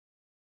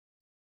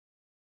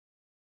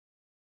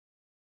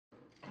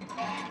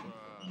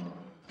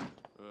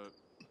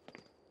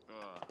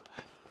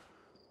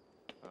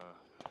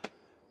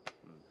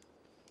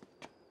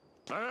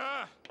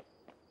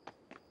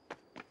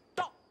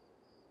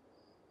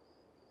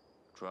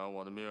传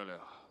我的命令，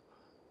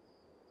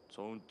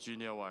从今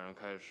天晚上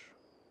开始，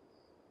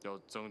要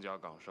增加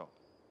岗哨，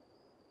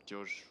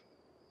就是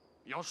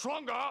要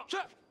双岗。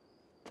是。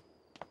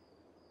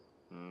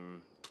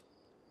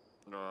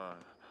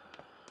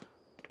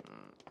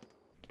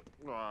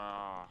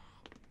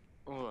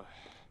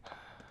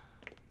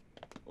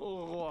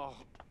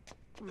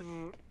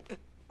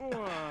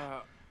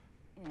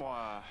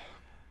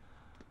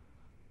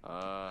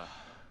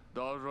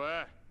倒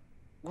水，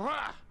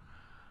快！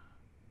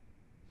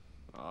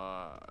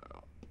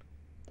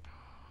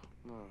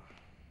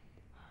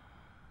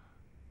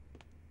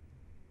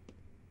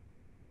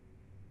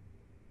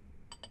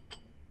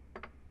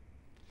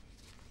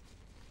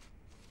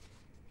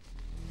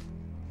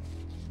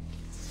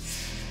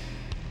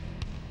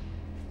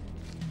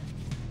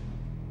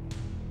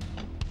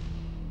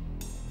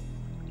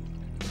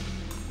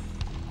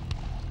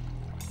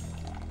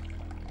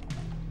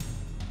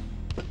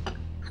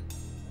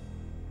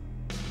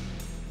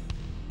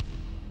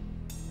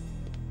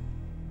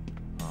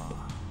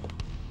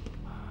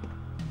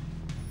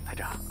台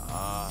长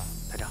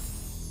台长，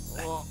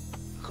来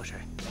喝水。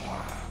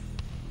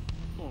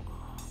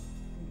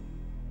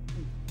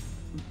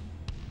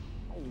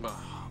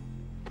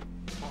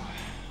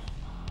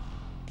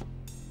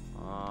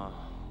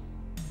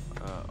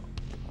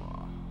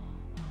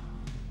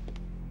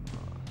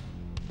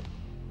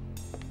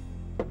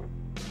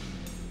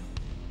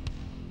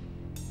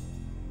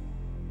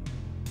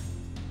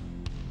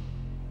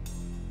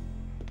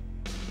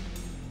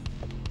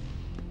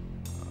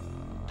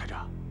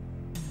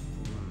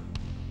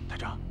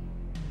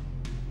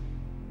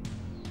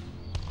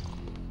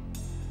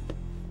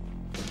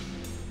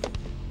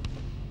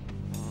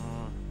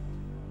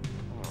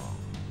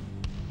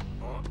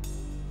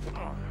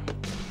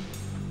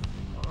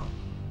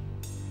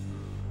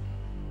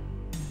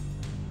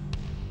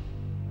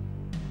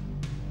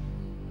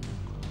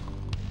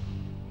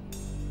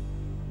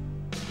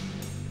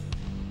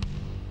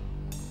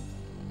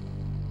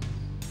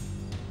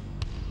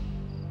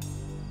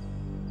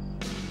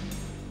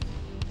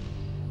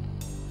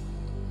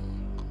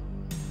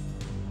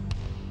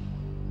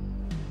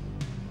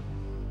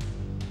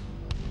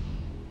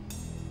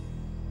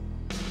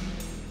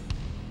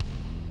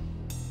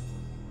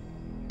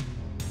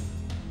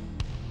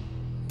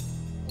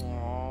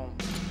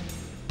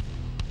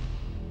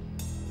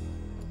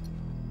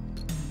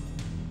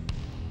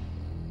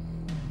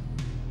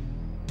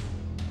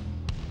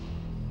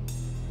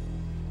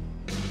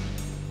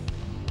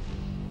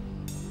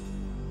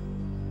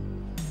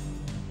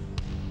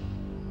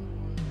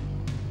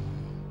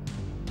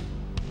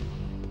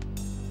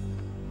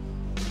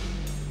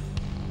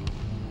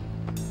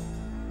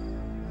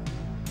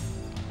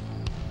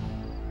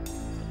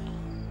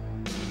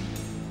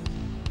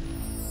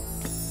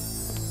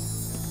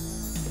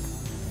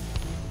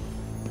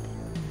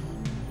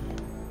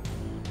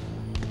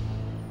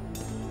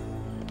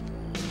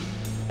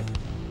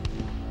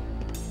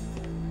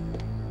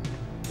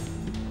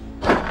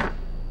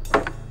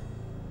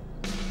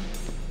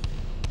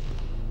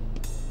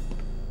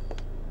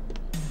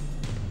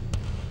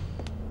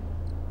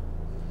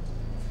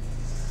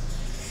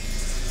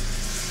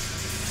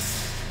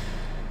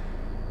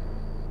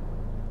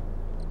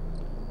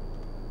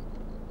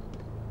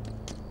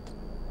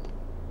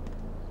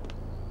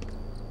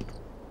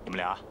你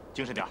们俩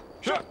精神点。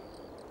是。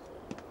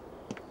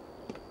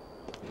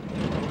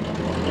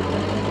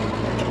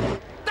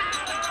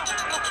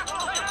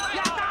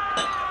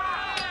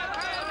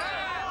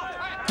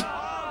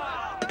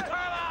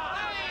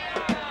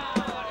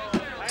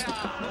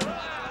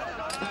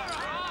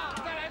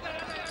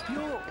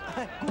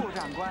顾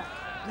长官，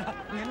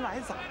您来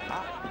早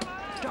了。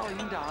赵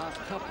营长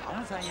和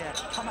庞三爷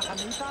他们还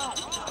没到。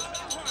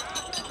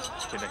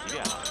现在几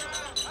点了？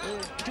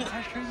这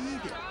才11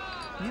点。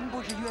您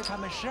不是约他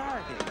们12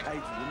点开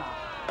局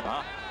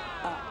吗？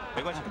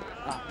没关系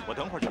我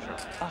等会儿就是了。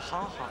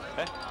好好。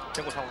哎，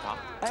先给我上壶茶。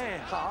哎，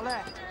好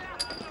嘞。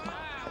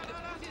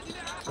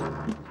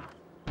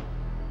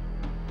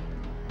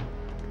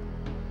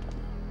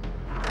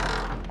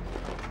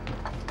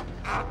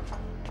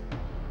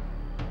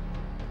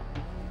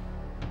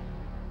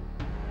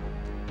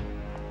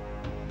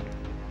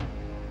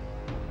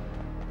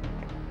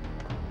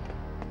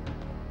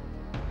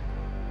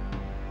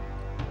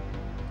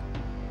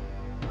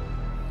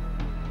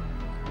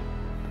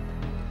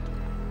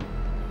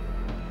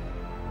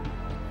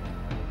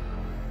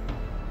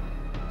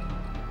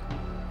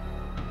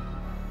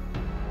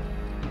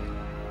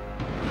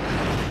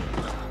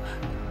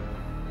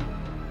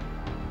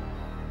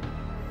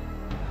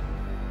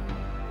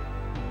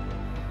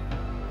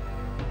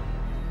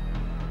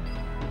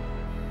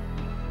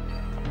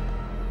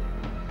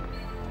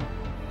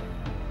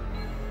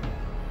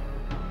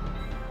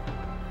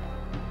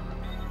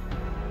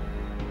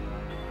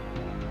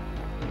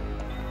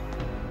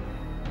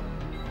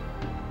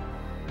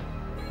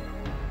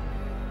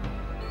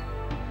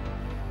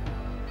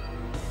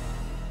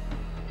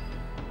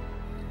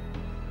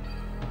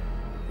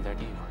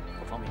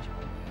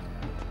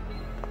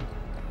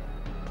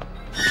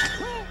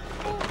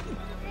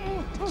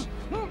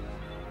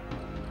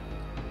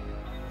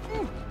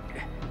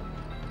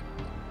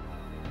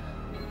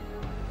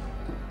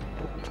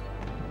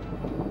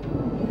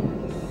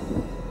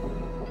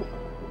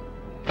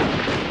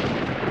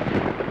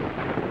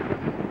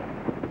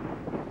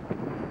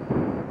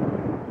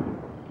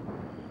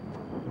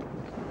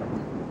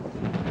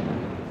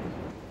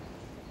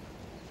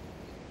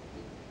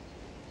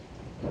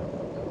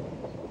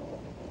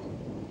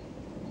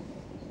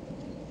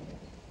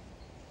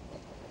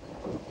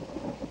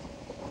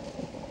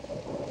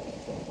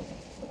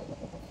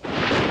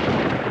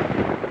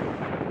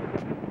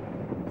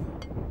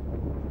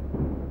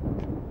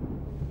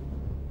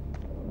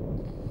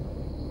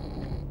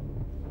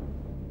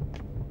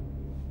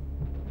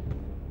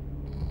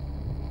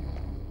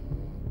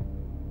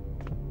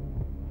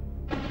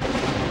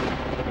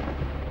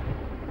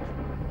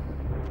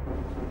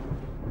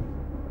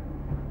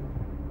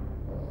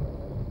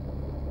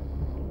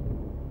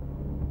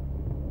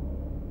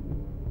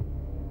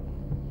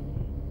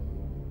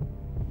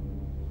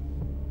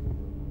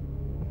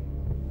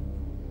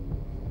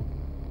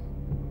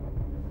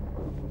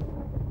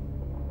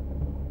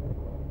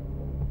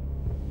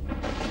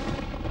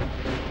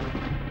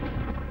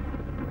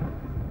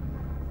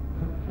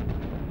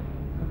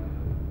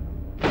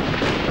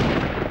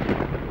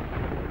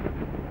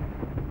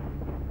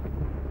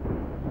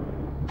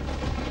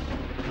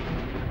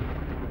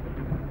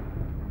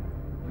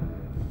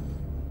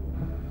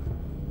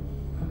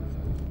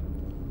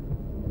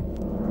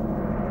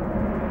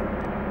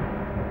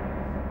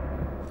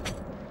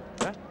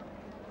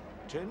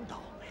真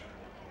倒霉！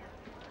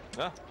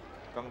啊，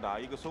刚打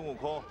一个孙悟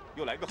空，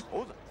又来个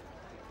猴子。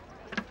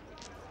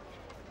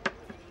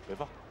北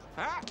方。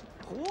哎，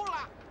糊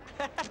了！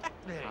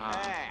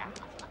哎，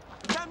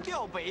单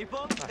调北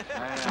风。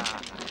哎呀，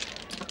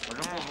我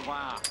说副官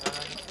啊，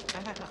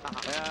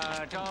哎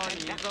呀，照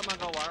你这么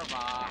个玩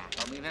法，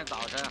到明天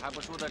早晨还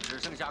不输得只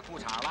剩下裤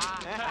衩啦？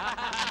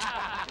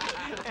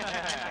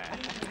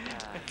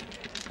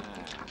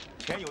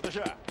钱有的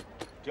是，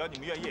只要你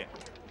们愿意，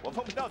我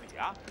奉陪到底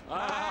啊！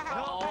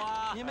好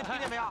啊！你们听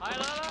见没有？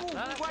顾副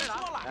官说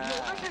了，有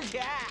的是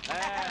钱。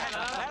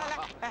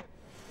来，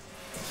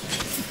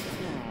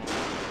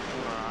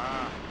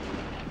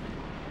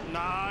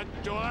拿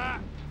酒来，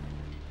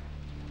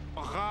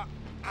喝。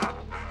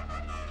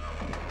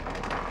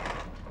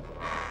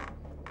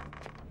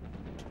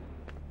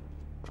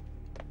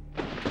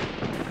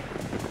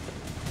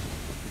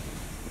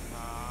拿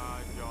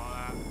酒来，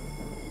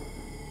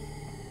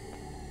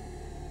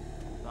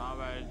咱们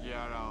接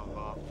着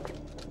喝。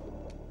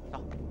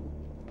到。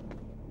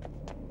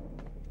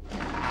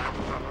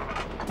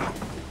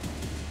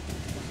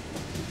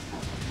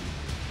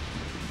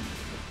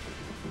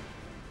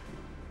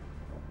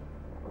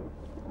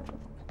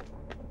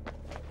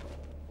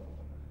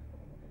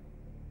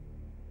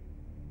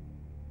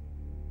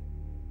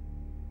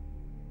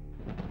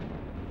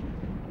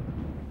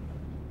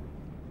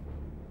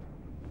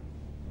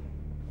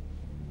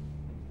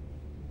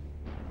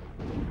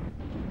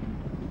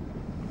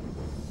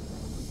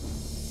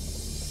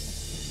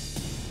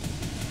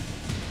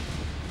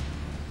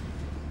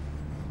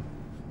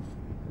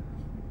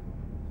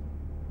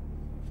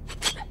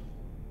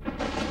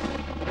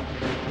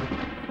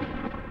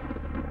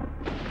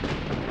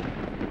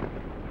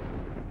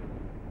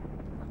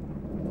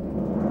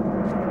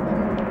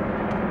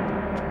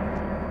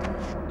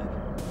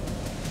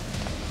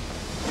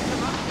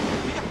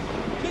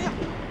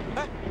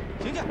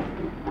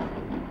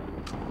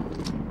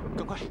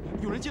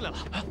进来了！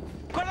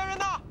快来人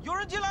呐！有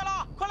人进来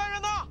了！快来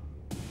人呐！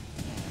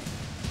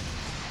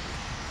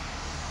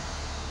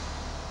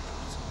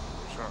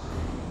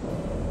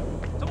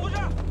怎么回事？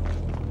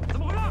怎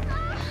么回事？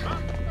啊？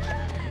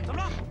怎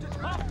么了？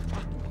啊！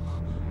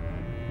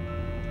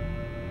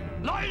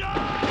来人！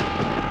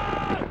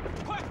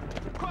快！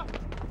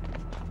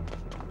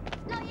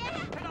老爷，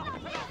排长，老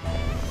爷，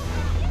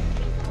你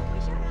怎么回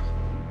事啊？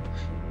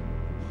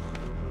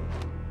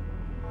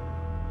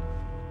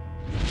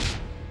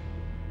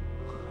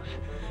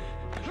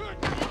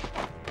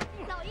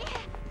老爷，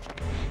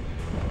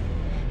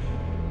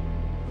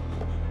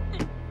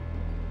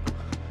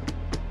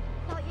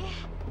老爷，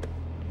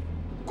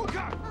滚开！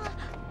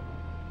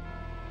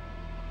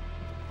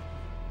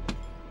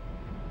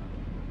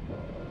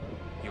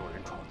有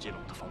人闯进了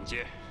我的房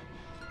间，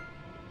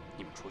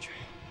你们出去，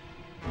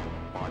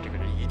把这个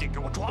人一定给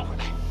我抓回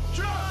来。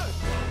是。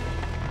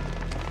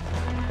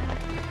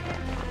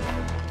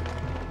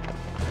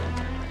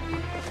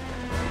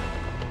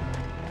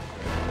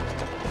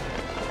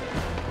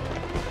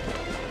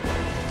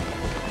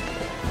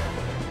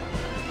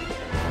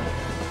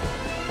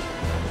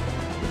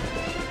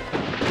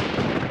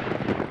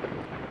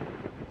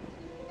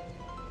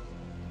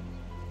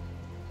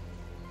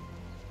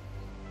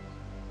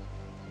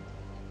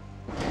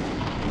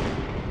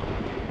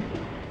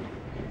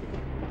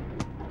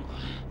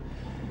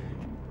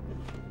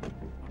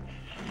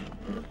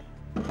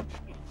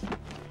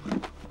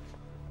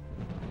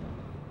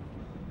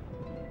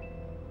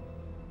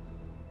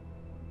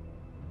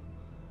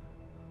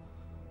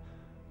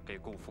给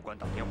顾副官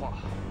打电话，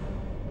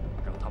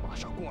让他马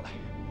上过来。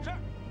是。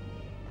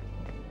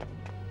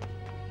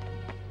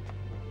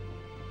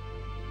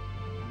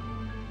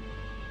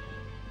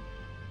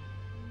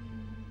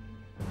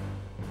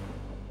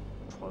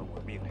传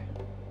我命令，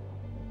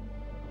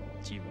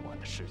今晚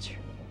的事情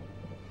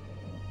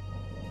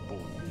不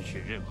允许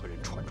任何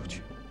人传出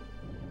去。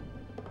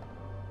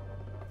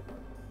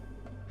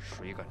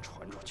谁敢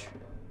传出去，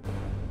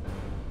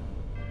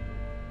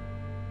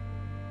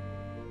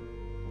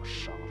我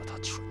杀了他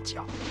全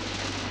家！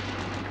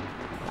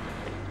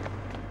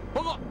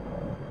报告，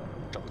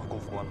找到顾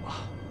副官了吗？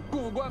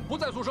顾副官不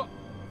在宿舍。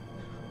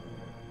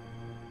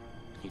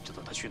你知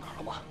道他去哪儿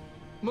了吗？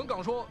门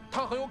岗说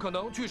他很有可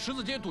能去十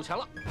字街赌钱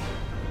了。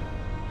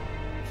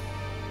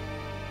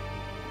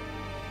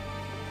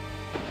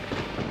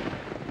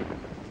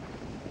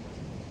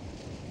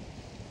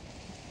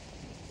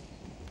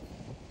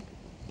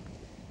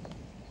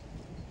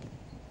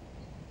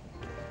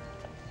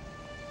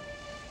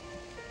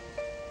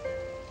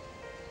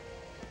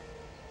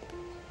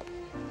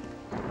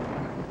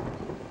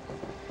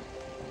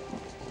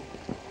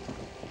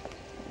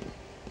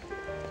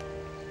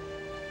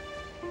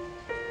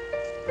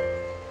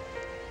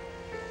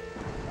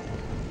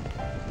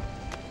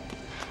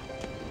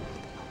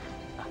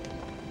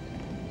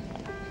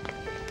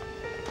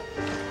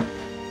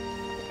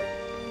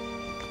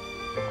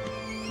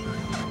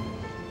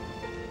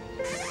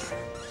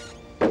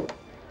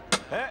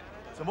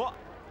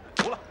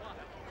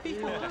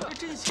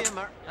真邪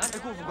门！哎，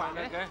顾副官，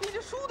你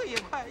这输的也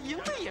快，赢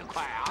的也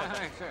快啊！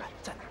是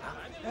在哪儿呢？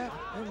哎，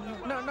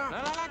那儿。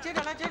来，接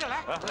着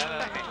来。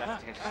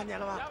来，看见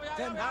了吧？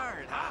在那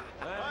儿呢。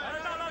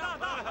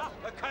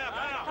开呀！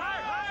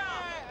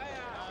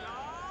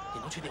你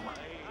能确定吗？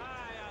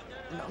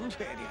能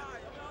确定？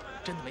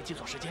真的没记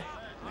错时间？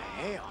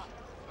没有，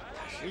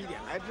他11点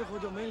来之后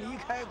就没离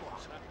开过。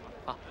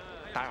啊，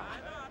打扰了，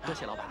多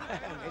谢老板。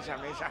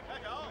没事。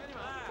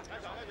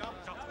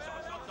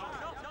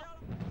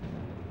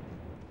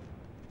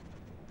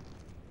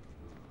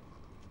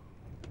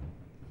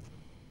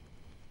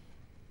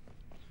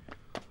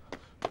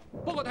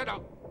报告台长，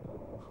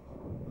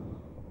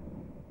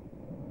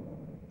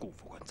顾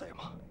副官在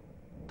吗？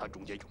他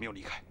中间有没有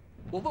离开？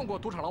我问过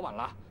赌场老板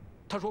了，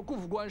他说顾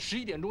副官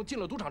11点钟进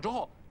了赌场之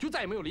后就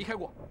再也没有离开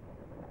过。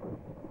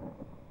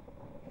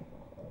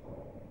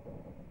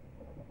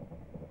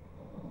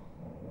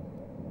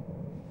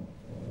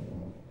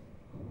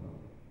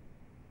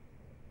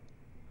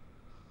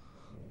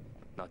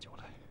那就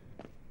来。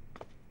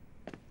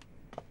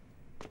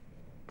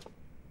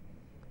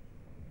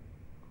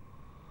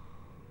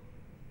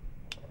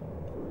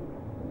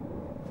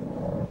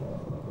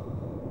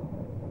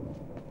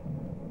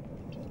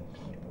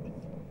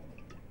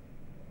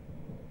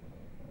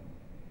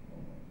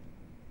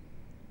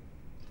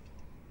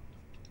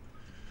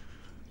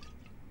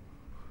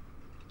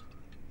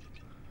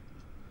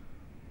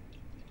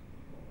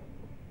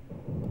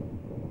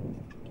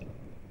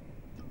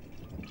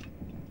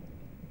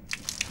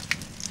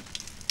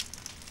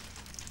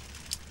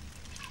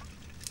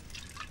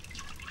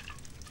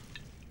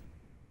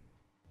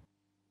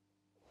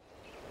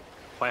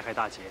淮海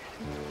大捷，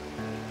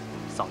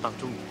扫荡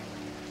中原。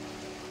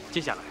接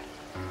下来，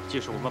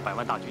就是我们100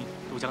万大军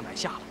渡江南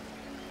下了。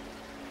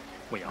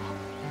魏瑶，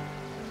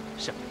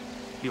胜利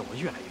离我们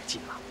越来越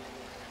近了。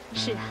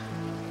是啊，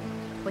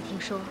我听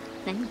说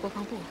南京国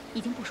防部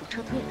已经部署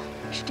撤退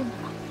了，是真的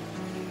吗？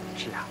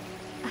是啊，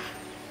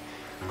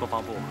国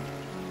防部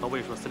和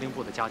卫戍司令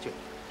部的家眷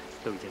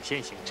都已经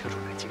先行撤出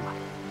南京了。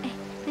哎，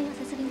那要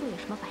塞司令部有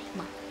什么反应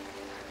吗？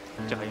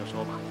这还用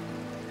说吗？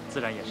自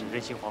然也是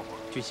人心惶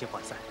惶，军心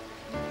涣散。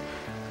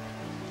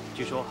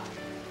据说，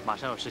马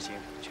上要实行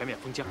全面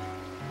封江，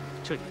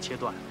彻底切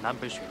断南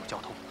北水陆交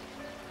通。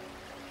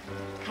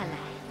看来，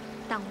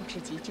当务之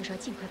急就是要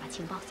尽快把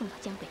情报送到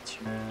江北去。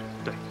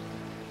对，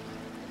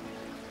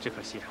只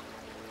可惜啊，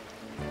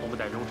我们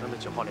在荣城的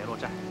9号联络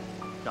站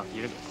让敌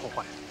人给破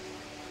坏了，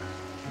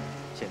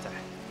现在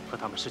和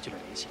他们失去了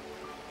联系。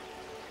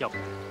要不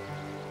然，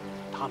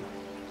他们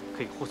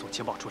可以护送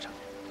情报出城。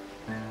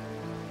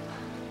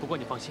不过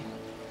你放心，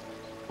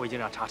我已经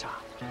让查查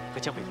和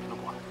江北联络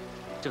过了，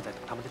正在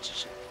等他们的指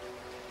示。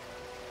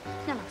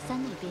那老三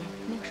那边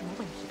没有什么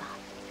问题吧？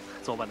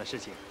昨晚的事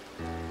情，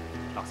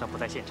老三不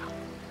在现场，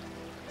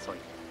所以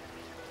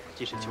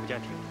即使邱家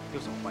庭有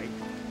所怀疑，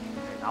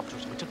也拿不出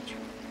什么证据。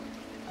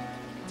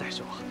再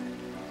说，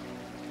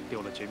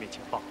丢了绝密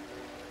情报，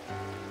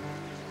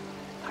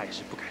他也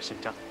是不敢声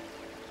张，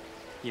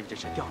因为这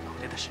是掉脑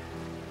袋的事。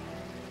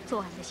昨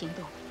晚的行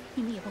动，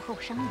你们也不和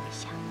我商量一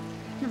下？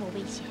那么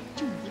危险，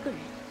就你一个人。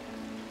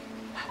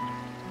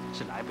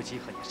是来不及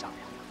和你商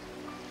量。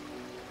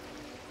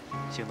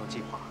行动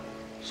计划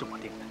是我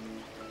定的。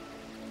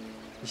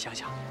你想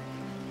想，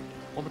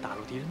我们打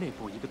入敌人内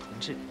部一个同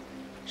志，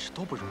是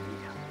多不容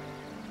易呀！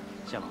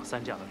像老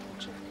三这样的同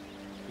志，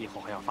以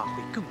后还要发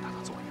挥更大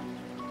的作用。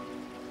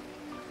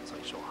所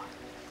以说，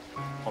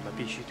我们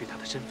必须对他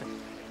的身份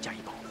加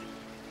以保护。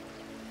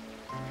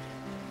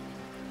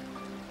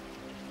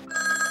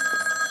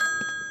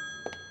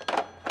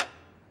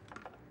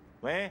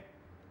喂，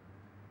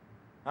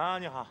啊，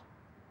你好，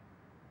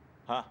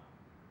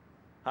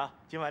好，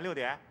今晚6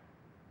点，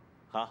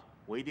好，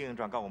我一定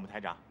转告我们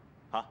台长，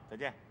好，再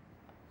见。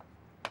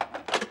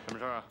什么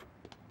事儿啊？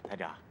台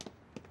长，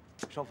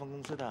双峰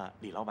公司的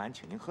李老板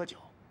请您喝酒，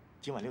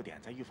今晚6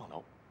点在御凤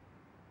楼。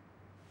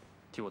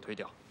替我推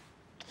掉。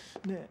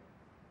那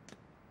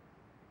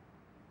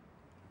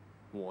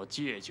我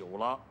戒酒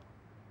了。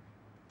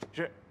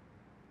是。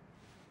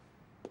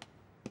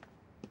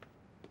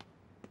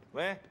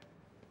喂，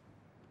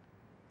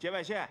接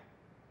外线，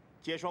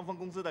接双峰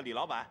公司的李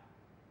老板。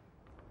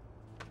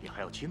你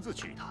还要亲自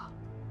去一趟？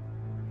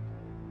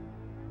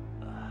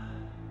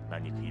那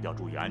你可一定要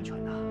注意安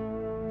全呐！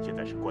现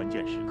在是关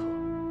键时刻，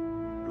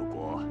如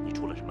果你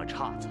出了什么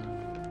岔子，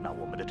那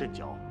我们的阵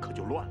脚可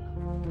就乱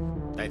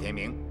了。戴天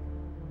明，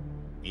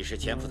你是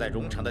潜伏在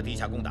荣城的地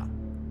下共党，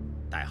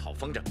代号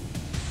风筝。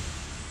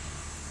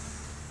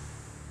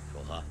楚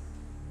河，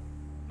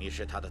你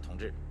是他的同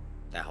志，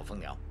代号蜂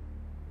鸟。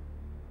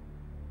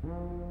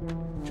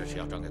这是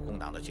要转给共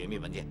党的绝密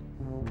文件。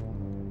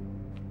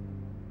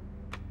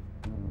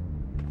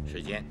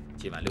时间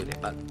今晚6点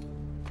半，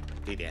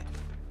地点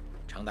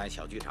城南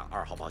小剧场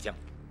2号包厢。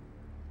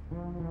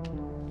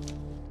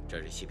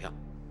这是戏票。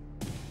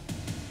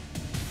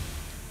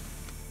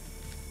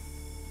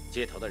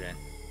接头的人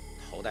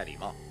头戴礼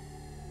帽，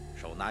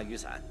手拿雨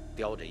伞，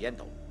叼着烟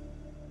斗。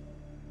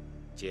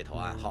接头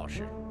暗号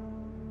是：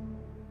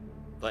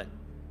问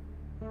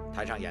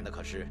台上演的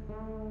可是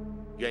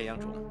鸳鸯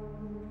种？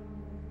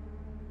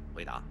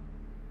回答：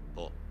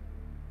不，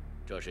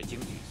这是京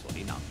剧《锁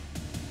麟囊》。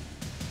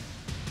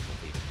重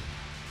复一遍。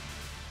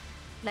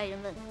来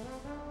人问：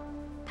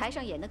台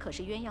上演的可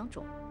是鸳鸯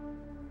种？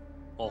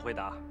我回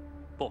答：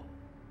不，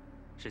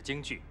是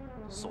京剧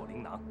《锁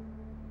麟囊》。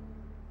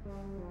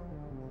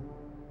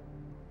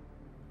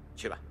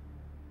去吧。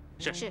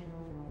是。是。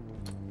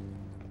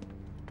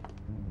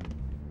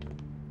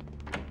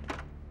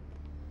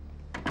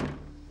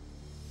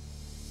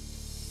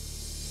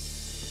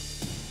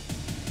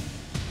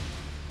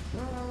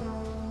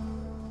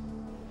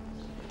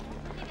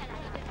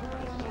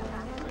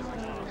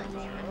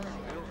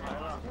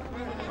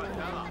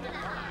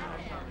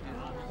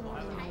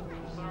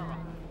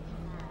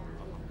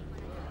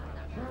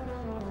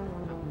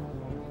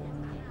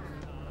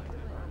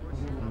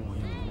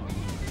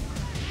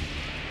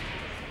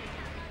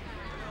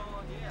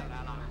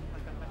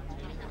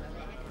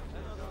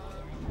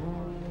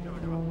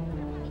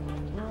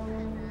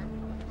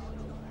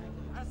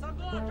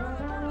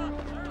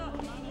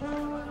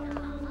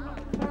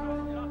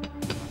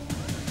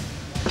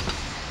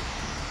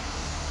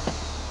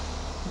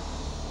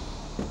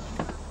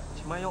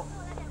请慢用。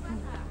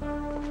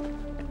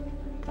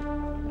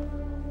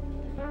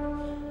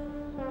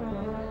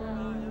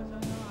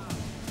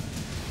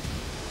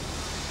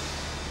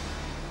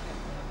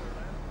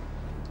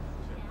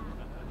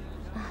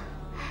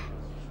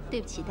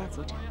对不起，戴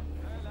组长，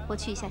我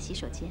去一下洗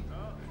手间。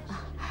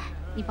啊，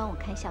你帮我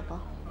看一下包。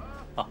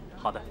哦，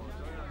好的。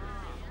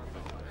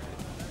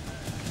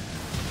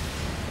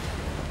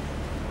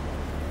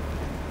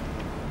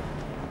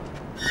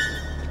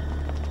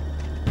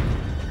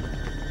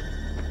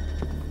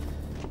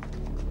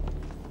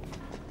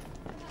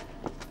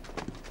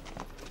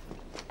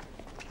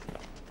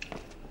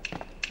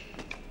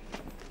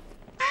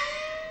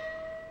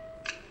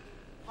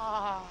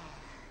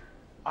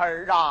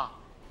儿啊，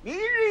明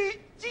日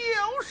就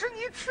是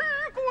你持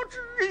国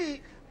之日，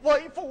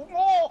为父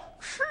我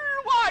池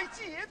外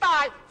接待，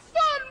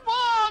饭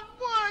碗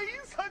未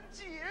曾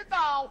接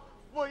到，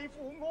为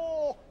父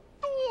我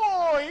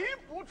对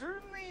不起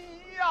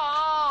你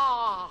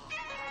呀。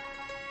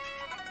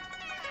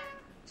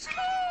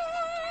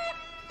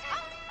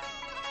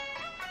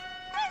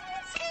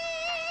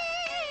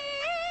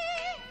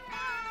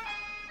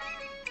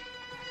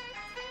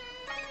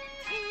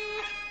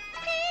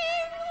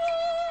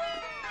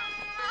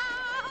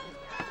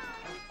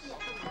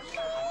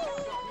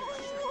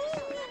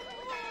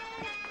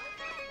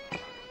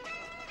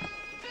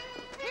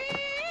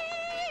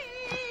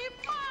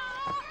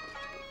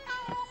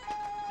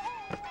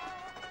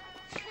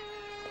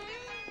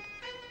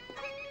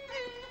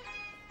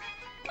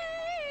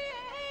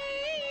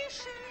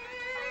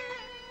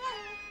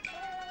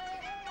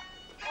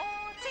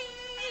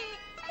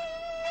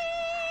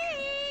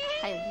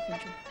还有1分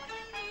钟。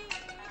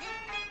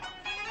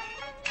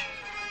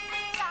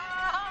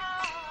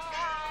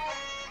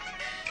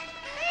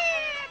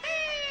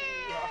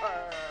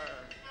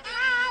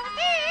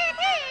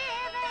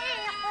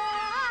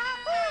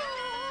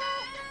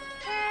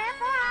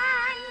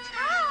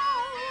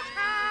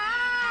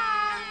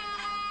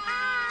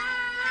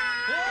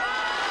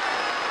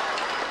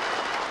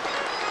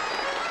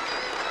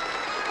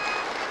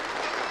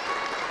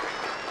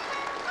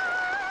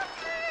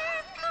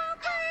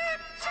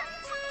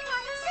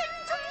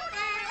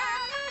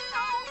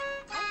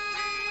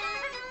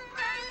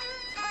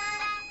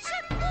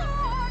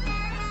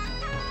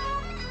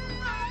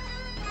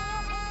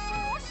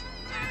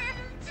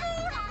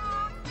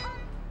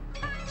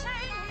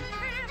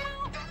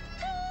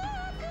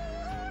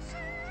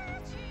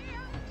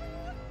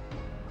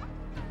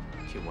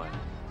请问，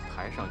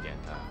台上演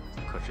的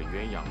可是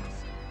鸳鸯种？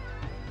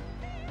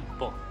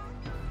不，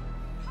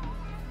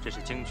这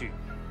是京剧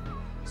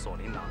《锁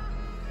麟囊》。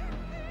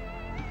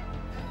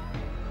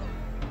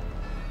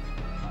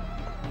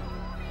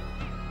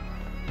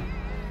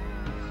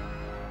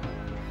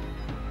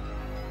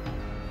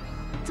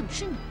怎么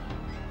是你？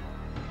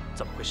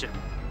怎么回事？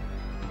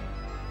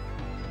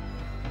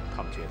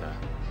他们觉得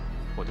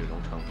我对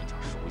荣城比较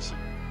熟悉，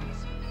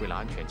为了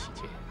安全起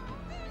见，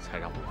才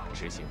让我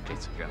执行这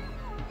次任务。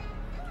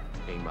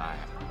另外，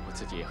我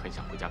自己也很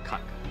想回家看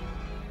看。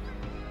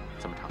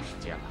这么长时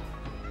间了，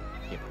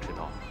也不知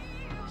道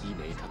一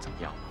梅她怎么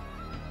样了。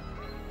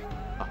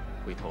啊，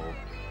回头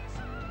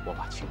我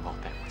把情报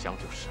带回江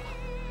就是了。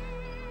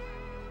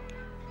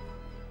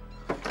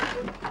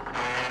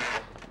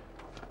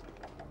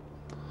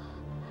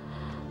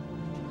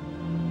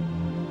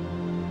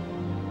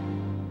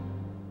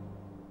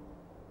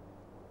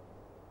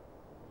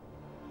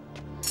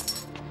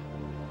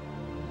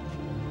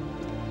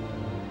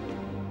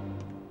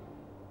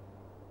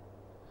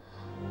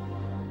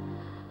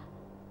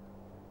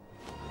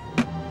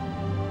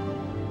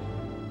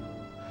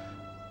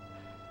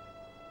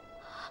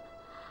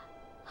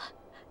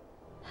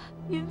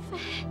云飞，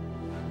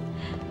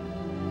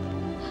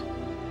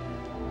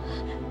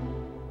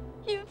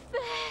云飞，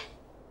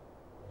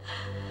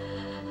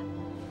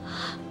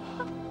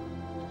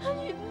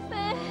云飞，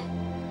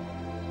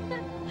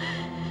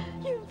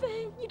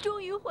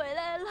于回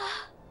来了，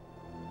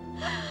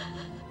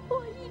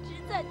我一直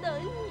在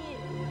等你。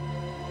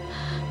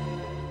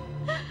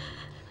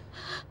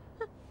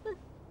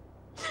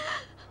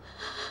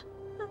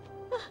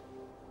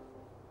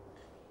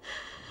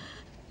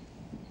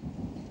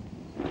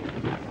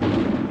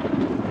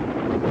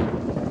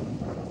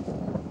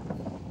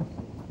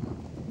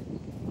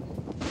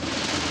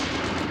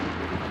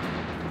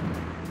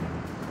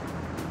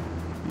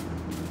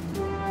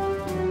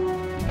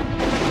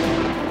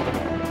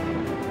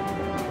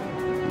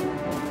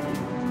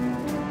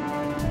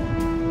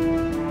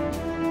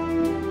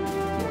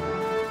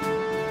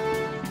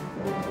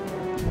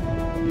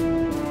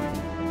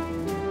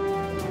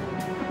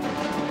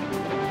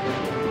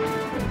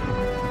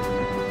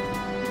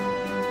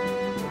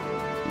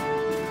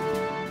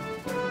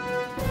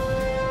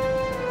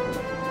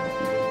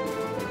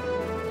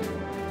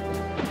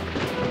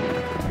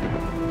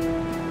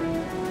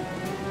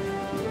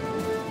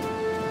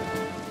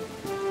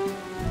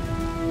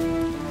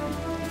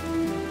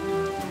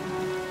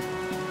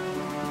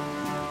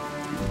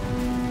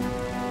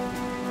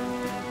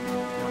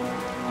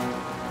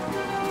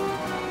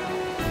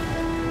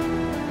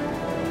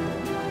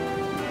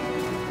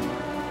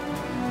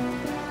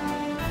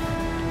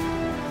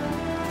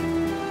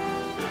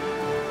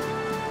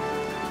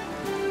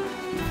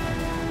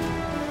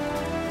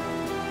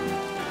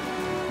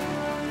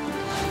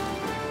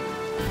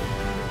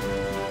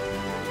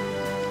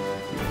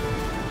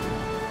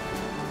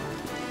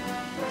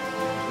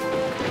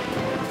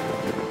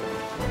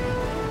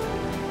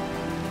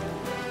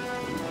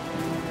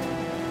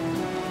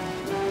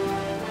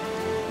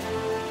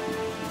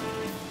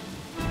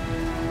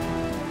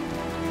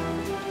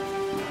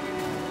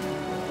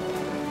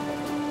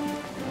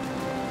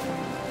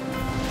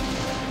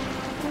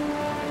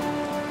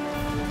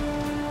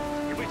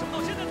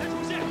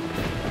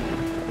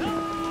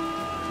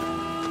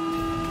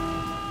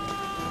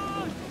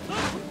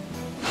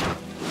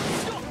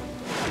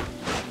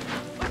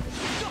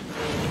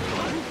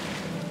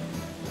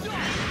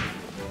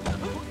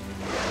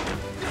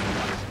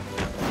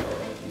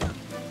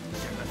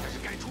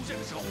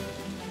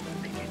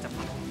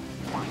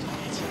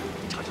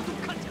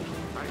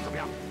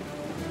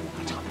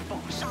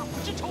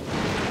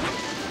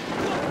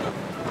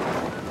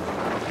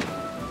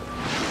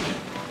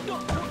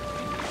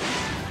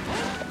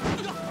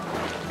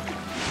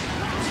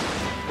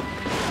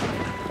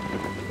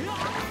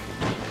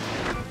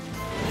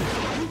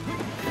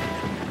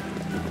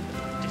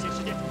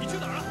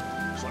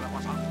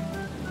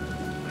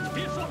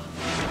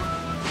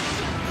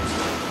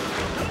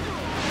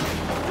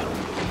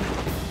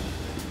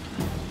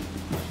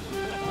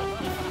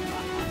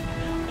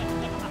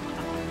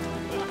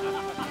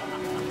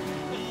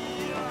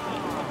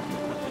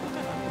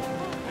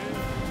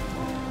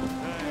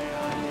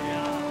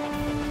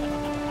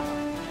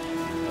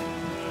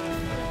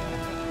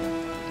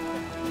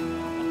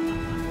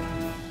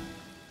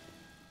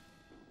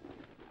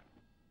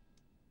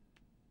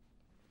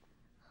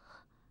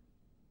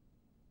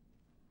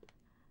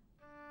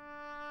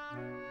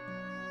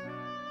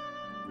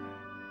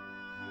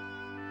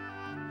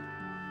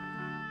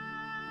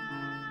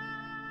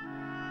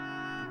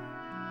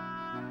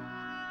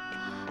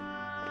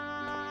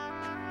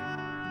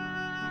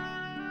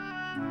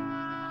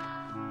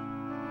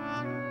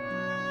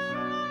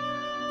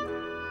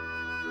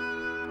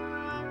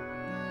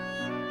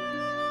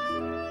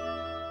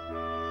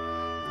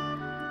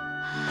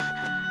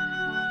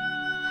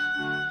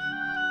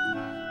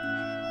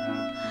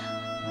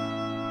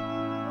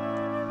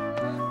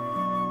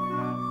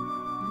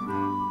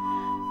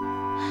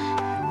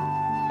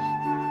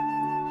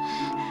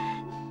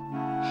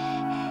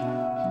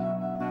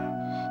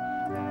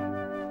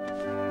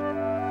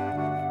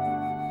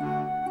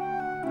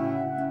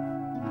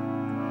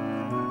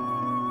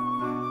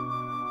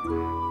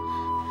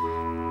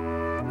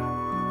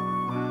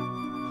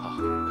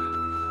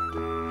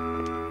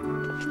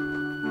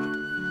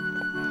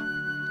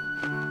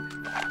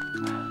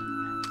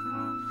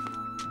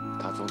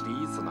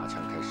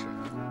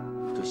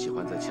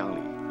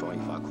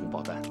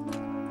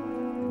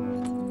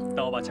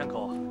当我把枪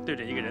口对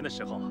准一个人的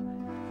时候，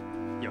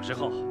有时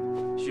候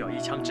需要一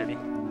枪致命，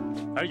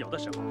而有的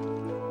时候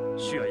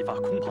需要一发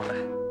空炮弹。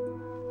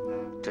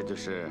这就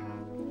是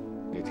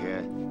那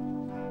天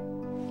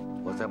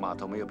我在码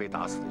头没有被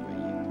打死的原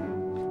因。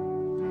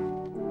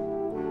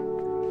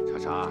查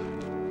查，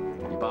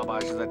你爸爸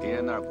是在敌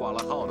人那儿挂了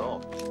号的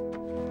哦，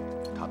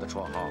他的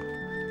绰号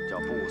叫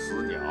不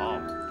死鸟。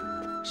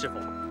师傅，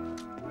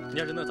你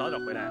要是能早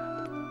点回来，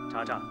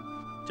查查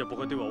就不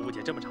会对我误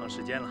解这么长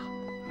时间了。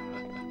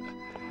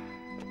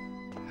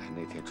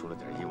那天出了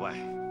点意外，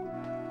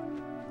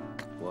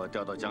我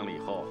调到江里以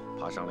后，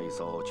爬上了一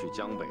艘去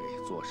江北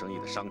做生意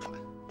的商船，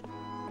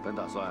本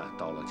打算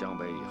到了江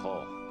北以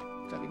后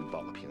再给你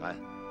报个平安。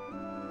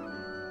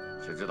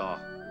谁知道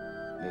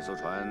那艘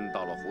船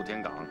到了胡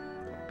田港，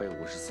被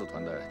54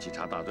团的稽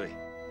查大队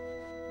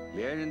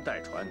连人带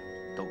船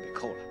都给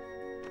扣了。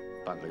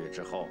半个月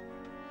之后，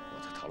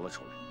我才逃了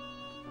出来。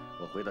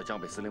我回到江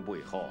北司令部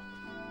以后，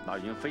那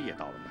云飞也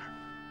到了那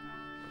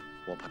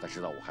儿，我怕他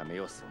知道我还没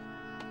有死，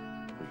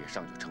会给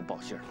上九城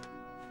报信儿，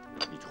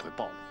你就会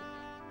暴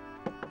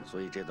露。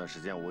所以这段时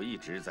间我一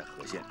直在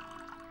和县，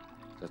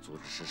在组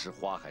织实施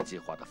花海计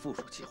划的附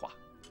属计划。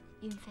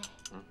云飞，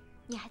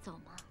你还走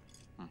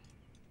吗？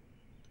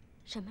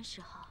什么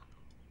时候？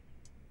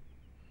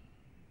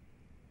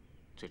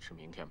最迟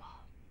明天吧。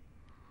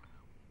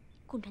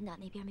共产党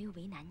那边没有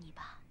为难你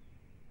吧？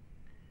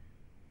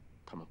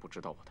他们不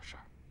知道我的事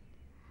儿。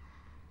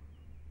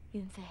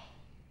云飞，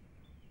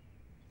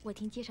我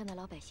听街上的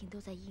老百姓都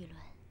在议论，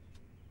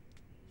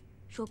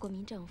说国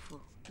民政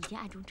府已经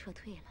暗中撤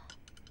退了，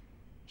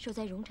守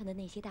在荣城的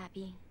那些大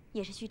兵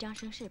也是虚张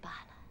声势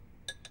罢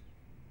了。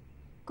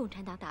共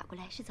产党打过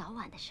来是早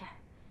晚的事儿，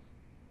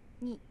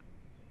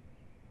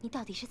你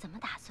到底是怎么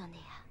打算的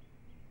呀？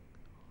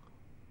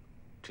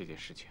这件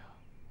事情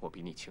我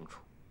比你清楚。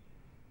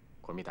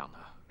国民党呢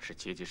是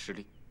阶级失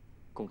利，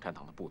共产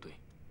党的部队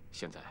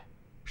现在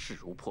势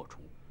如破竹。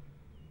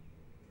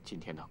今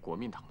天呢，国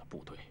民党的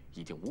部队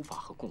已经无法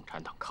和共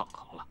产党抗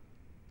衡了，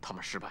他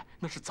们失败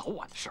那是早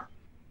晚的事儿。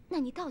那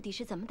你到底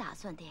是怎么打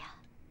算的呀？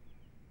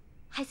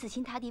还死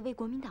心塌地为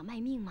国民党卖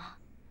命吗？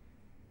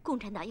共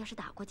产党要是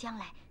打过江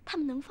来，他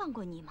们能放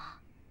过你吗？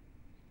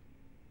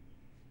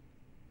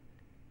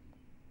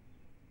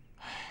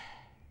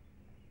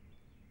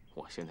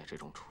我现在这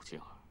种处境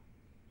啊，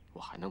我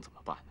还能怎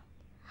么办呢？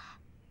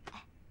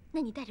哎，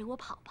那你带着我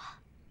跑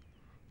吧。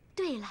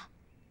对了，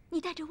你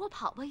带着我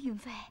跑吧，云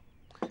飞。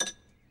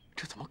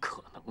这怎么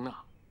可能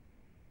呢？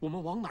我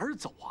们往哪儿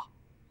走啊？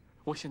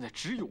我现在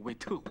只有为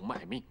特务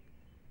卖命，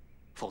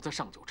否则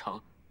上九城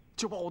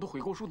就把我的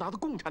悔过书拿到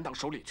共产党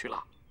手里去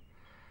了。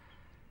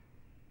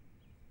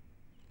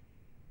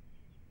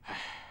哎，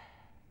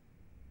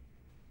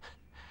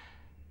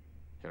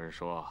有人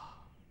说，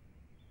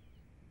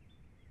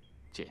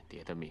间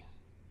谍的命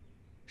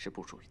是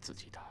不属于自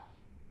己的，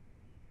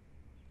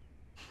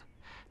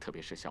特别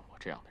是像我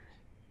这样的人，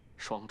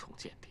双重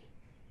间谍，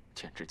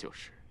简直就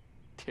是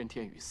天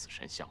天与死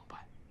神相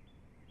伴。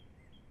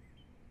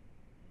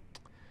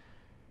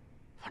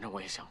反正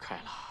我也想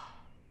开了，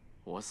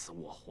我死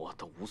我活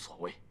都无所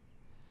谓。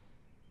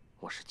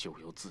我是咎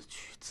由自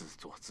取，自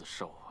作自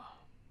受啊。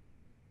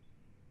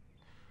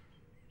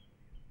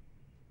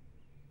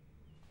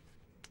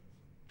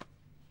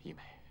一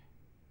梅，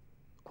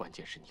关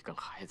键是你跟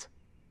孩子，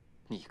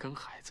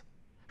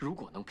如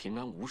果能平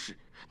安无事，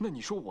那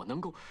你说我能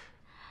够？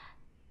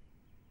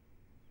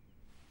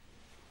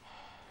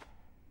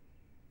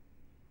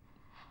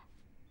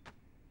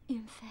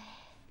云飞，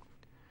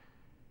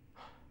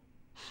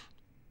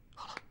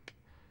好了，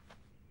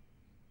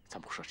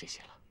咱不说这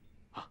些了，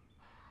啊，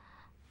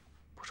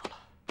不说了，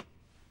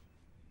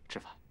吃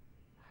饭，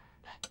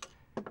来，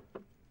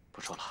不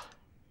说了，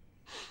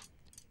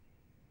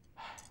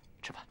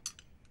吃饭，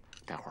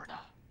待会儿呢，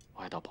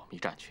我还到保密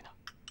站去呢，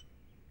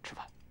吃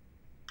饭，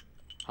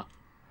啊。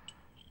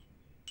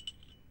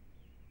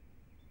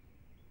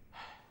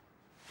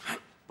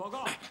报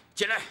告，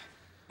进来。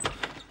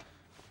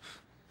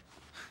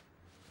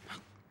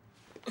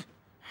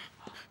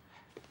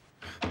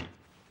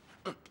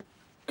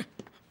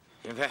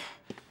云飞，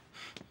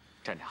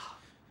站长，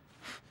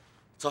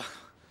坐。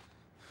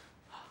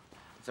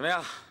怎么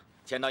样，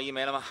见到一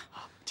梅了吗？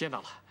见到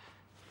了。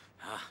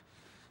啊，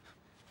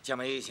江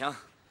北疫情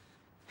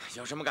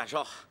有什么感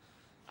受？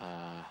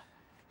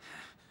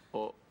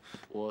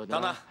我等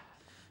等，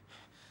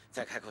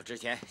在开口之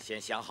前，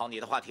先想好你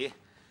的话题，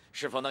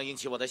是否能引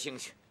起我的兴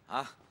趣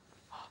啊？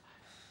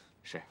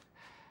是。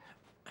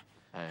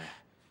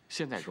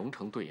现在荣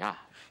城对岸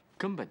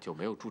根本就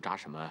没有驻扎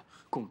什么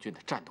共军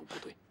的战斗部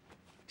队。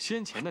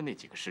先前的那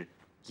几个师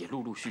也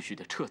陆陆续续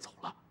的撤走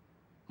了，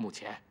目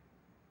前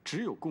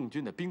只有共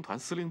军的兵团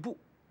司令部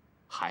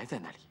还在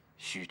那里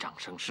虚张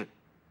声势。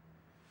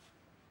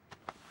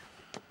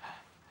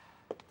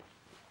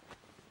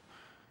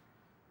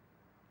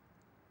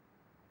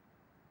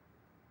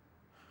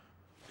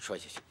说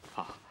下去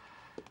啊，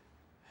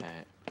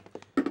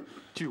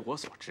据我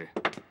所知，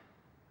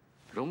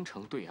荣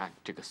城对岸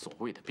这个所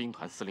谓的兵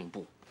团司令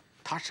部，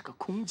它是个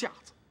空架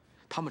子，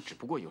他们只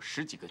不过有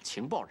10几个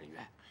情报人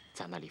员。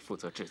在那里负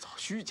责制造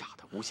虚假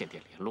的无线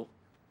电联络，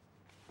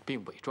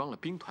并伪装了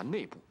兵团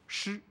内部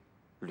师、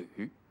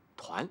旅、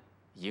团、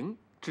营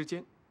之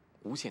间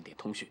无线电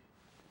通讯，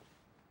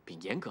并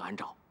严格按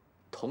照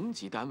同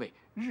级单位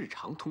日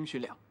常通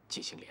讯量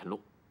进行联络。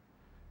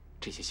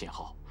这些信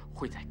号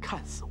会在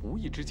看似无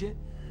意之间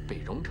被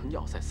荣城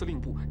要塞司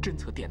令部侦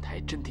测电台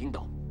侦听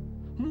到，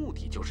目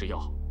的就是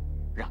要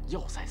让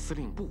要塞司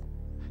令部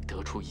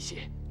得出一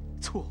些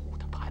错误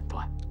的判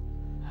断。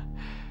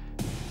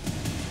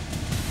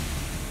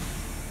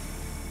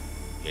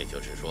也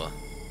就是说，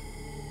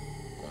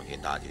共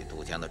军大举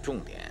渡江的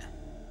重点，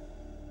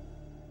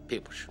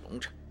并不是荣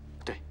城。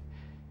对，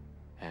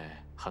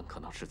很可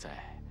能是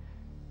在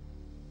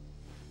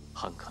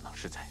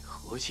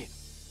和县。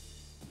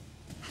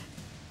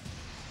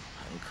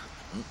很可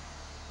能。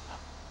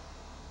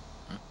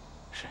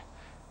是。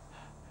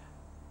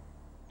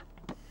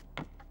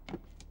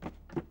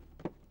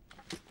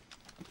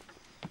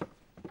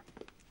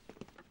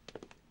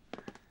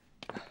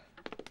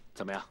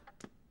怎么样？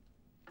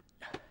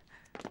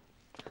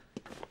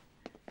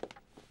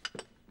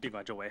宾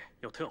馆周围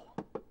有特务，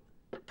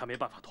他没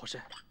办法脱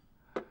身。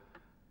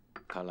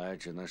看来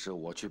只能是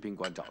我去宾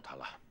馆找他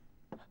了。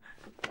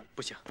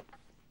不行，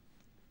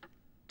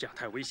这样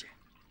太危险，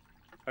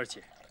而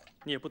且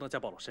你也不能再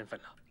暴露身份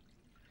了。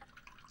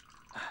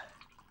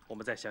我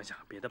们再想想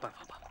别的办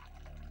法吧。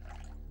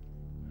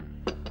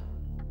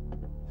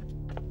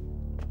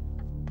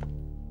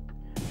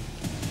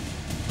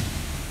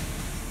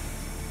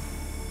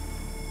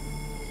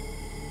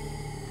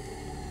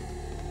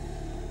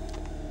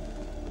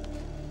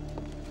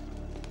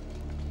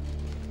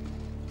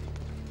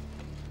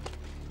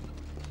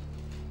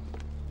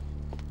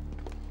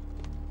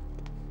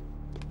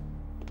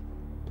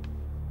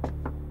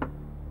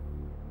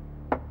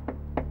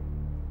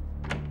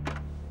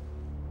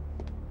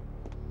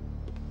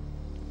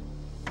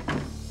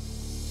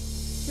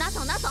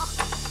拿走，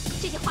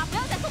这些花不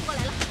要再送过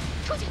来了，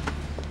出去，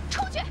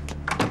出去！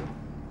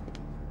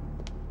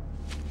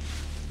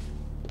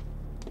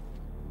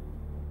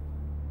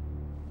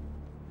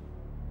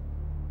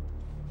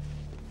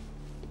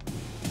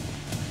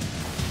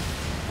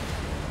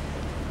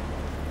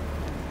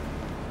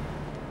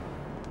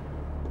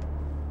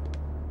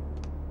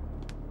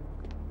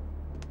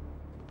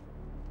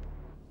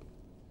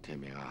天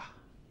明啊，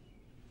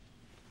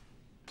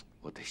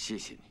我得谢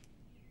谢你。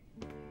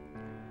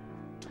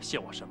谢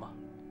我什么？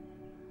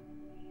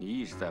你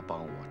一直在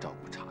帮我照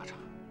顾查查。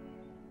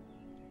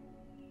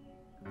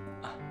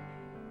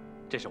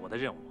这是我的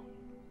任务，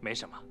没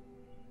什么。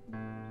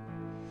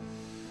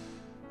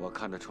我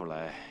看得出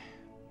来，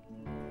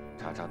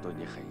查查对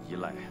你很依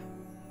赖呀。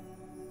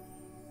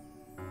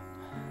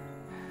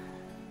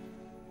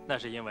那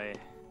是因为，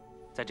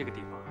在这个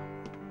地方，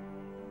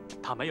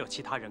他没有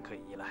其他人可以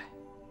依赖。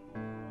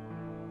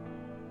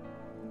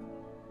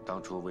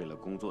当初为了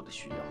工作的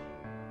需要，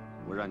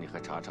我让你和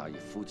查查以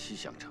夫妻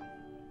相称。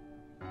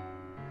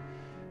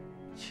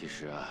其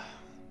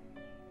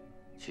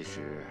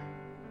实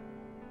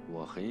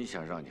我很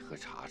想让你和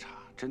查查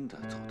真的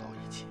走到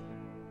一起。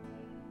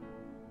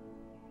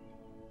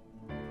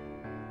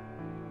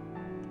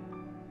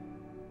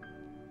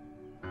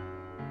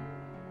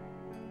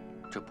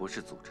这不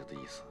是组织的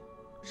意思，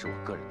是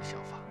我个人的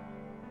想法。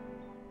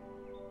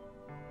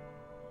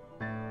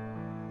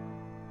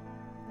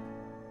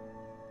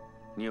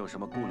你有什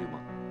么顾虑吗？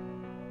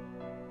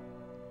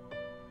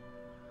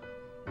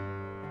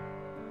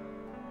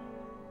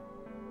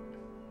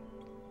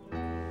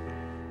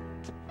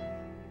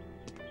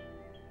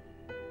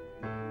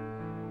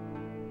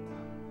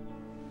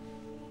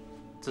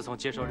自从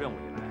接受任务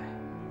以来，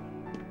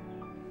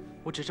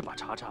我只是把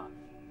查查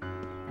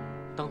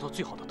当做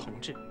最好的同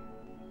志，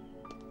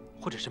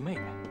或者是妹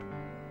妹。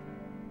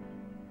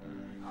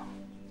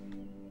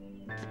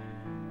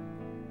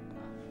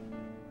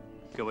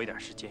给我一点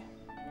时间，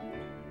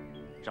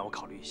让我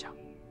考虑一下。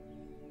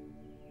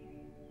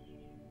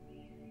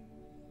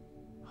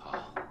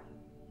好。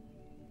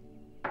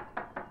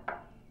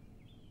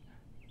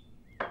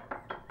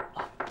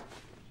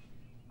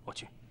我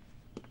去。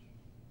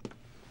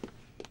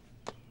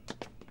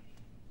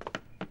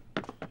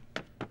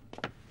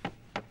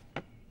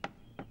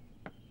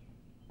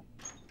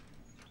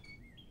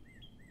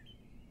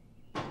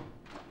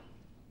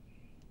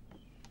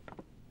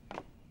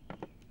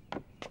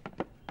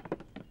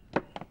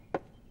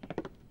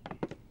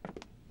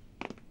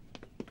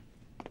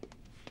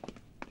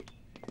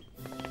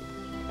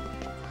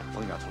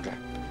蜂鸟同志，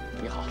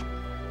你好。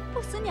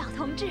不死鸟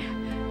同志，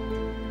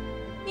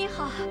你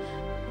好。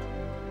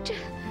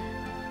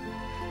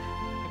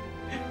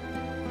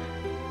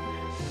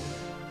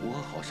我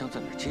好像在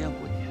哪儿见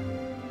过你。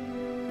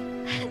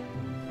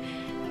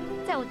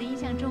在我的印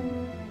象中，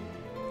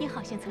你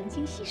好像曾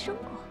经牺牲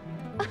过。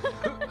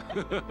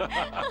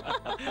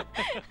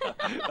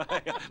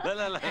哎呀，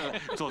来，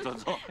坐，来。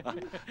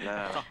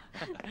走。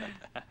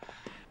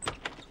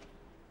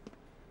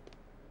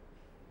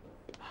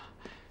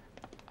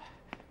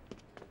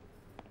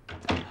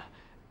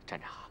站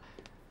长，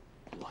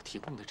我提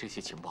供的这些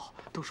情报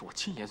都是我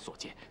亲眼所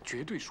见，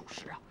绝对属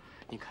实啊！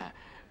您看，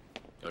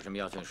有什么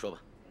要求你说吧。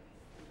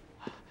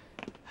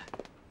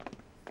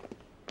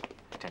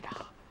站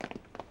长，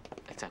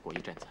再过一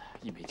阵子，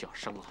一梅就要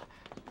生了，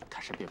她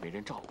身边没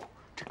人照顾，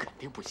这肯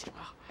定不行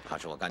啊！她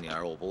是我干女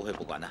儿，我不会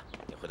不管的。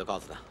你回头告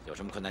诉她，有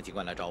什么困难尽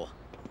管来找我。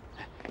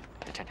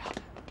站长，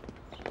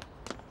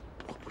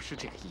我不是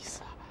这个意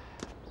思啊。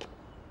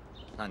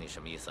那你什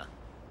么意思啊？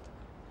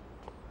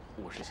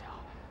我是想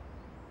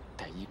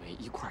带一梅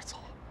一块儿走。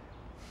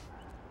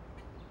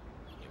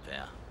云飞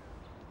啊，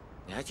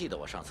你还记得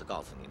我上次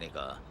告诉你那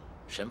个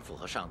神父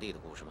和上帝的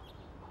故事吗？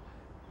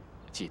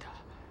记得。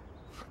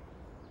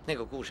那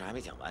个故事还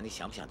没讲完，你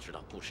想不想知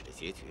道故事的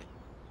结局？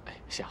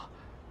想。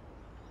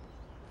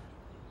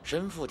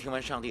神父听完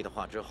上帝的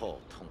话之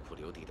后，痛哭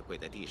流涕地跪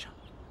在地上。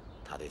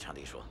他对上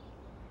帝说：“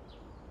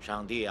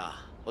上帝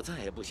啊，我再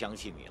也不相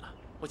信你了，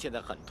我现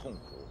在很痛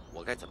苦，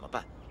我该怎么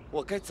办？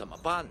我该怎么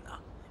办呢？”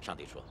上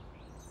帝说：“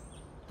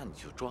那你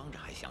就装着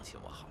还相信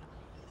我好了。”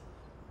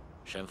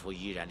神父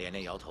依然连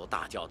连摇头，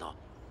大叫道：“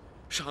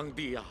上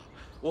帝呀，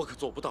我可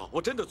做不到，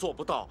我真的做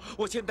不到！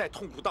我现在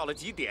痛苦到了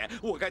极点，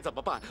我该怎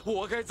么办？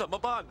我该怎么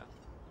办呢？”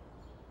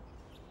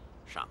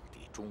上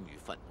帝终于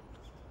愤怒了，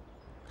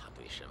他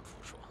对神父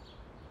说：“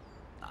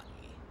那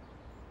你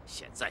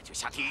现在就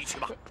下地狱去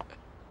吧。”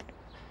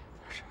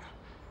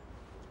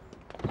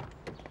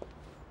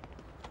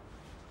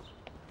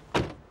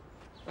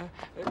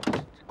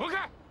滚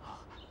开！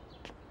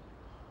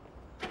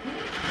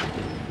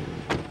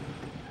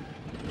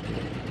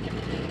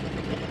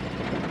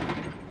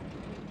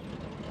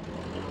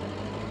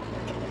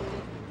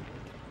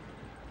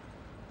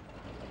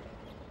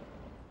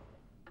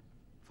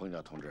冯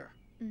角同志，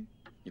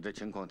你的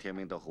情况天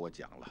明都和我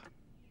讲了。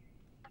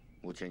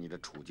目前你的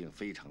处境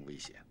非常危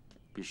险，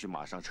必须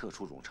马上撤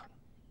出荣城。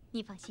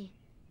你放心，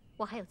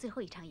我还有最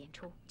后一场演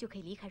出，就可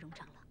以离开荣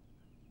城了。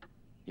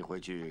你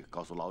回去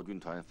告诉劳军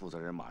团负责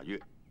人马跃，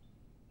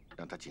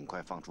让他尽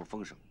快放出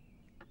风声，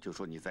就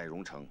说你在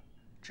荣城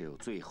只有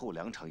最后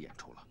2场演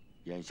出了。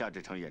眼下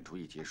这场演出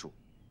一结束，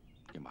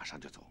你马上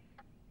就走。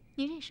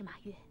你认识马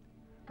跃？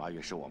马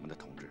跃是我们的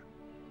同志，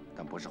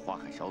但不是花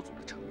海小组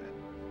的成员。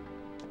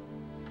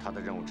他的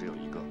任务只有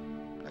一个，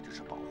那就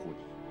是保护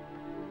你。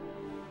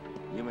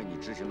因为你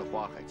执行的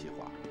花海计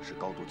划是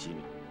高度机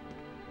密，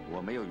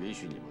我没有允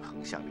许你们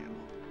横向联络。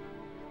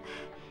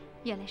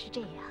原来是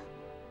这样。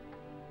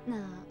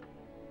那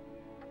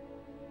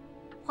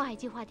花海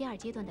计划第2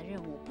阶段的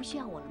任务不需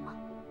要我了吗？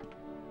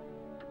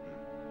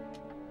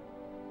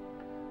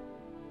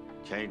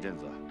前一阵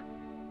子，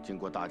经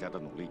过大家的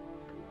努力，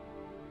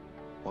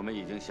我们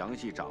已经详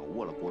细掌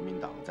握了国民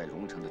党在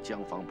荣城的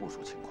江防部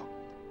署情况。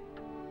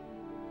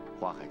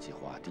花海计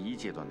划第1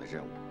阶段的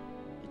任务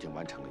已经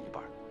完成了一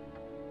半，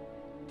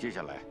接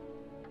下来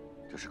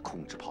就是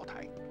控制炮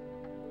台。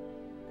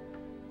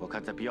我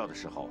看在必要的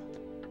时候，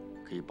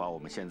可以把我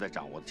们现在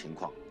掌握的情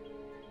况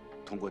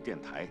通过电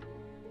台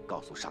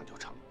告诉上九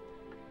成。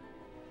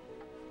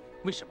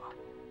为什么？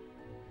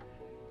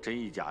真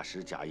亦假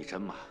时，假亦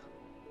真嘛，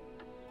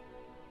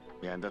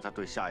免得他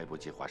对下一步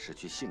计划失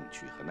去兴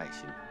趣和耐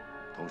心。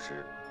同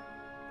时，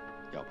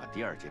要把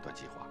第2阶段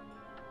计划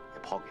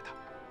也抛给他，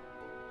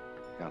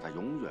让他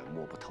永远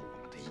摸不透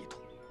我们的意图，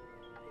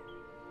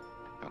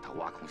让他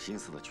挖空心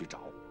思的去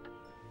找，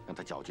让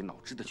他绞尽脑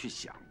汁的去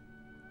想。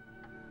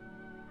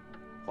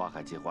花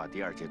海计划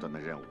第2阶段的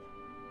任务，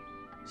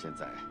现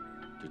在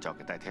就交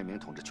给戴天明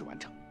同志去完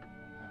成。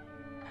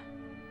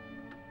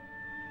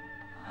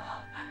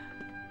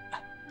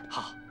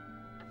好。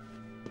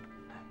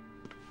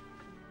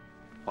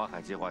花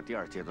海计划第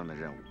2阶段的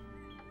任务，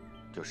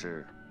就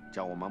是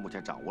将我们目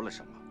前掌握了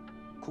什么，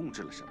控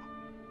制了什么，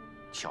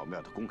巧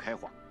妙的公开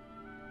化，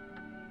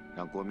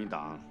让国民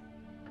党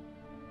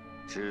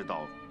知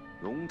道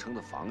荣城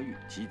的防御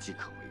岌岌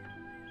可危，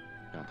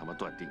让他们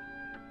断定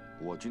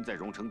我军在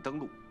荣城登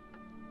陆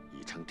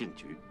已成定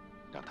局，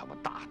让他们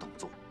大动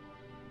作、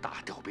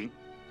大调兵，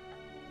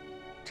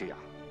这样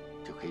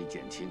就可以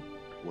减轻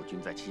我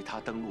军在其他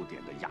登陆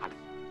点的压力。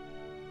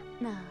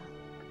那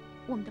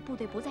我们的部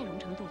队不在荣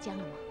城渡江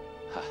了吗？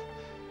哈，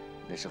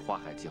那是花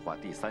海计划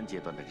第3阶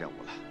段的任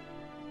务了，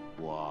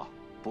我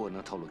不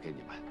能透露给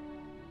你们，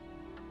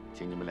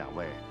请你们2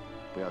位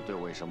不要对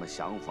我有什么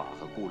想法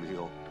和顾虑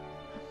哦。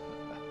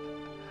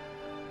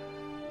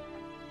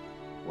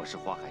我是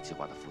花海计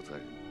划的负责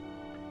人，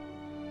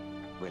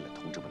为了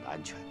同志们的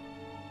安全，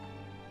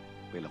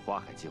为了花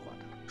海计划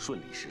的顺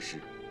利实施，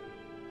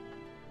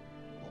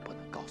我不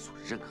能告诉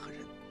任何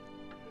人。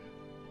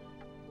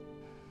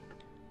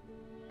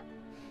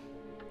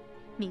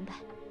明白。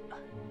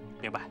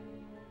明白。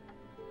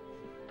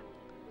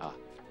啊，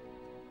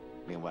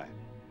另外，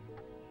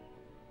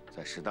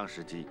在适当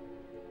时机，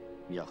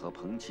你要和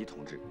彭奇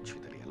同志取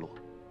得联络。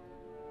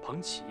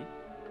彭奇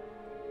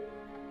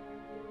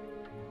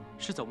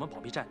是在我们保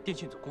密站电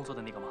讯组工作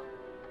的那个吗？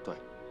对，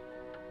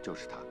就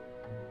是他。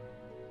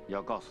你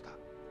要告诉他，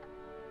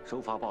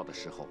收发报的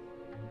时候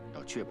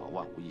要确保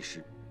万无一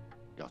失，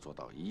要做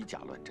到以假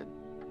乱真。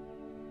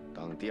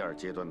当第2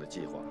阶段的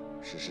计划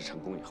实施成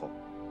功以后，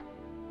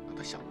让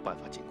他想办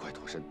法尽快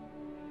脱身。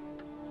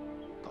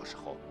到时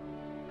候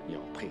你要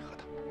配合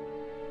他。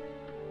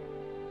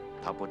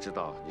他不知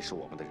道你是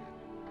我们的人，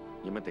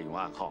你们得用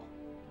暗号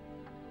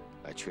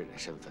来确认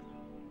身份。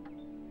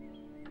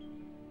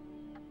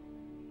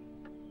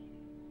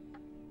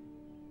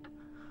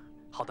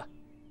好的，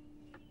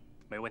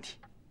没问题。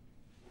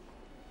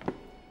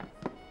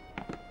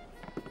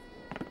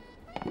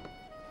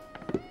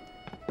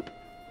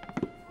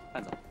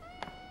范总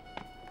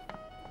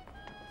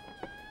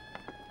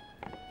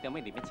，2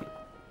位里面请。